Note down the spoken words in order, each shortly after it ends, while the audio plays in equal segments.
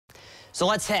So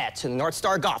let's head to the North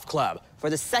Star Golf Club for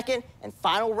the second and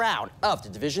final round of the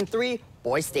Division III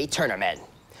Boys State Tournament.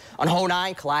 On hole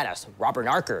 9, Callada's Robert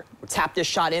Narker will tap this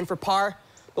shot in for par.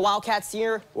 The Wildcat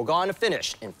senior will go on to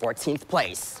finish in 14th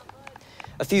place.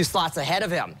 A few slots ahead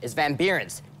of him is Van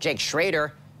Buren's Jake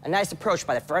Schrader. A nice approach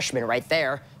by the freshman right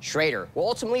there. Schrader will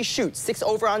ultimately shoot 6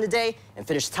 over on the day and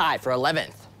finish tied for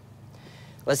 11th.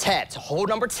 Let's head to hole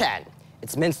number 10.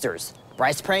 It's Minster's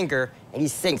Bryce Pranger, and he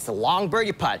sinks the long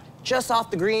birdie putt just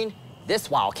off the green. This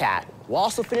Wildcat will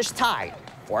also finish tied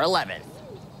for 11th.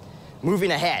 Moving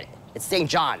ahead, it's St.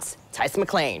 John's Tyson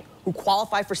McLean, who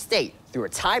qualified for state through a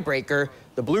tiebreaker.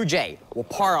 The Blue Jay will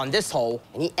par on this hole,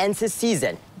 and he ends his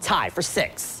season tied for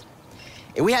 6th.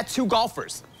 And we had 2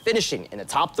 golfers finishing in the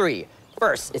top 3.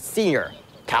 First, it's senior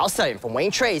Kyle Sutton from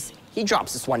Wayne Trace. He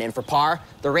drops this one in for par.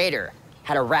 The Raider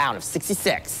had a round of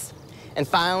 66. And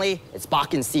finally, it's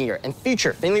Botkins senior and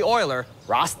future Findlay Oiler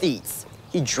Ross Dietz.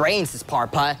 He drains his par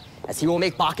putt as he will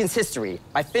make Botkins history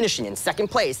by finishing in 2nd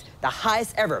place, the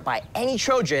highest ever by any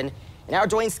Trojan. And our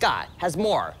Dwayne Scott has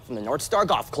more from the North Star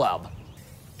Golf Club.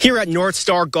 Here at North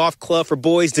Star Golf Club for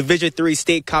boys Division III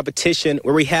state competition,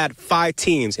 where we had 5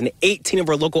 teams and 18 of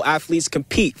our local athletes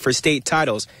compete for state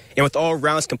titles. And with all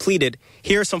rounds completed,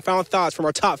 here are some final thoughts from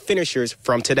our top finishers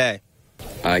from today.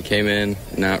 I came in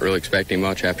not really expecting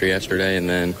much after yesterday, and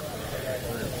then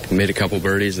made a couple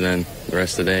birdies, and then the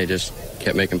rest of the day just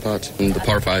kept making putts. And the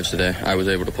par 5s today, I was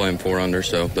able to play them 4 under,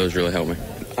 so those really helped me.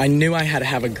 I knew I had to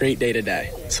have a great day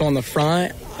today. So on the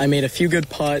front, I made a few good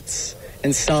putts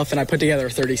and stuff, and I put together a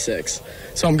 36.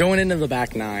 So I'm going into the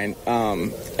back 9,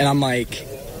 and I'm like,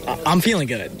 I'm feeling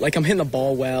good. Like, I'm hitting the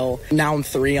ball well. Now I'm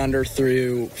 3 under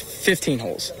through 15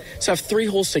 holes. So I have 3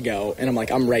 holes to go, and I'm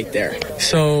like, I'm right there.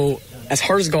 So as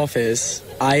hard as golf is,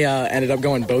 I ended up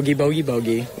going bogey, bogey,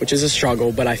 bogey, which is a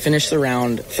struggle, but I finished the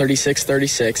round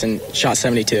 36-36 and shot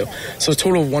 72. So a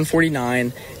total of 149,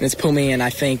 and it's put me in, I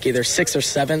think, either 6th or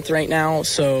 7th right now.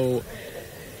 So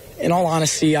in all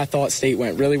honesty, I thought state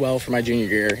went really well for my junior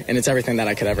year, and it's everything that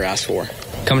I could ever ask for.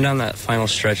 Coming down that final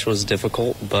stretch was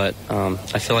difficult, but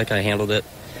I feel like I handled it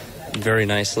very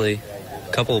nicely.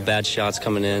 A couple of bad shots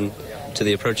coming in to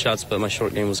the approach shots, but my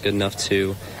short game was good enough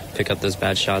to pick up those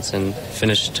bad shots and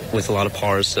finished with a lot of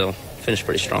pars, so finished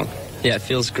pretty strong. Yeah, it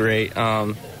feels great.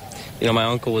 My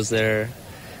uncle was there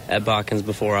at Botkins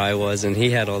before I was, and he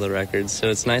had all the records, so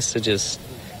it's nice to just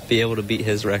be able to beat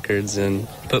his records and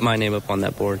put my name up on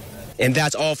that board. And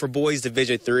that's all for boys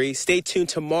Division III. Stay tuned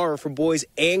tomorrow for boys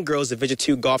and girls Division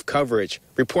II golf coverage.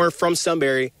 Reporting from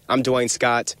Sunbury, I'm Dwayne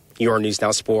Scott, your News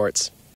Now Sports.